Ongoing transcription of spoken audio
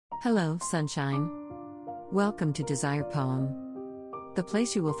Hello, sunshine. Welcome to Desire Poem, the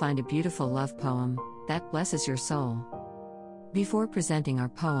place you will find a beautiful love poem that blesses your soul. Before presenting our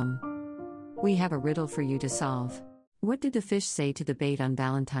poem, we have a riddle for you to solve. What did the fish say to the bait on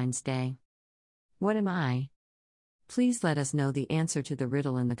Valentine's Day? What am I? Please let us know the answer to the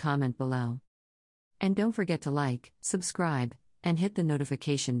riddle in the comment below. And don't forget to like, subscribe, and hit the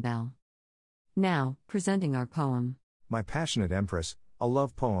notification bell. Now, presenting our poem. My Passionate Empress, a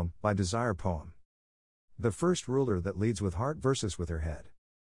love poem, by Desire Poem. The first ruler that leads with heart versus with her head.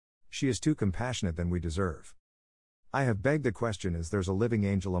 She is too compassionate than we deserve. I have begged the question, is there's a living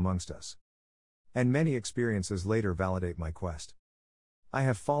angel amongst us? And many experiences later validate my quest. I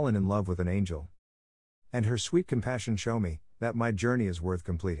have fallen in love with an angel. And her sweet compassion show me that my journey is worth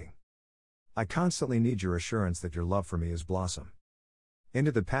completing. I constantly need your assurance that your love for me is blossom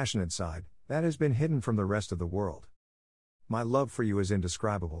into the passionate side that has been hidden from the rest of the world. My love for you is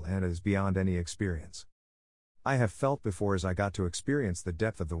indescribable and is beyond any experience I have felt before as I got to experience the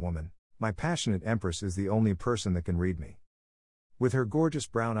depth of the woman. My passionate empress is the only person that can read me with her gorgeous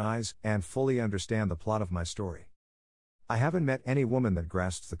brown eyes and fully understand the plot of my story. I haven't met any woman that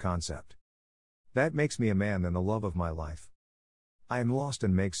grasps the concept that makes me a man than the love of my life. I am lost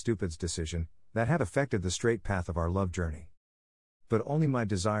and make stupid decisions that have affected the straight path of our love journey. But only my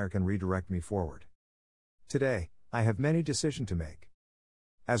desire can redirect me forward. Today, I have many decisions to make.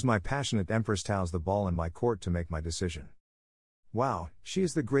 As my passionate empress tows the ball in my court to make my decision. Wow, she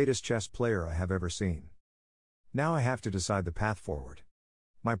is the greatest chess player I have ever seen. Now I have to decide the path forward.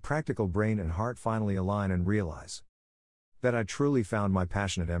 My practical brain and heart finally align and realize that I truly found my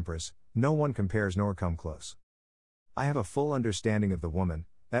passionate empress. No one compares nor come close. I have a full understanding of the woman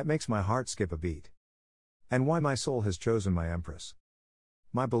that makes my heart skip a beat. And why my soul has chosen my empress.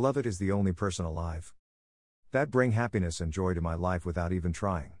 My beloved is the only person alive that bring happiness and joy to my life without even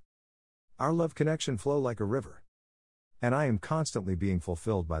trying. Our love connection flow like a river. And I am constantly being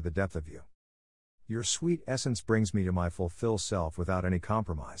fulfilled by the depth of you. Your sweet essence brings me to my fulfilled self without any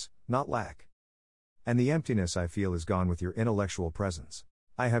compromise, not lack. And the emptiness I feel is gone with your intellectual presence.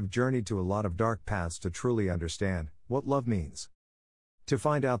 I have journeyed to a lot of dark paths to truly understand what love means. To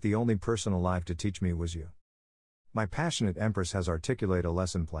find out the only person alive to teach me was you. My passionate empress has articulated a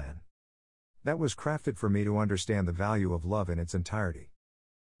lesson plan that was crafted for me to understand the value of love in its entirety.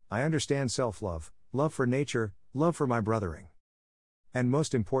 I understand self-love, love for nature, love for my brothering, and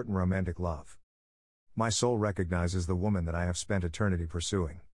most important, romantic love. My soul recognizes the woman that I have spent eternity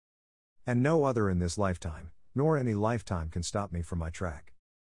pursuing. And no other in this lifetime, nor any lifetime, can stop me from my track.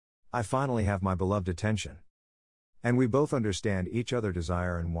 I finally have my beloved attention. And we both understand each other's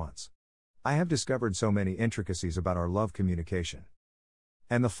desire and wants. I have discovered so many intricacies about our love communication.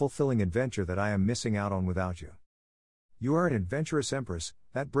 And the fulfilling adventure that I am missing out on without you. You are an adventurous empress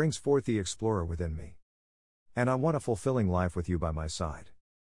that brings forth the explorer within me. And I want a fulfilling life with you by my side.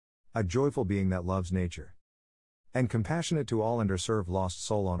 A joyful being that loves nature. And compassionate to all underserved lost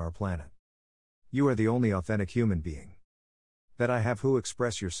soul on our planet. You are the only authentic human being that I have who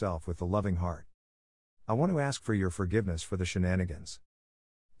express yourself with the loving heart. I want to ask for your forgiveness for the shenanigans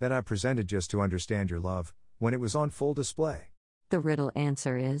that I presented just to understand your love, when it was on full display. The riddle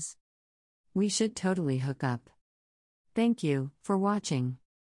answer is: we should totally hook up. Thank you for watching.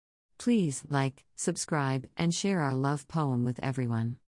 Please like, subscribe, and share our love poem with everyone.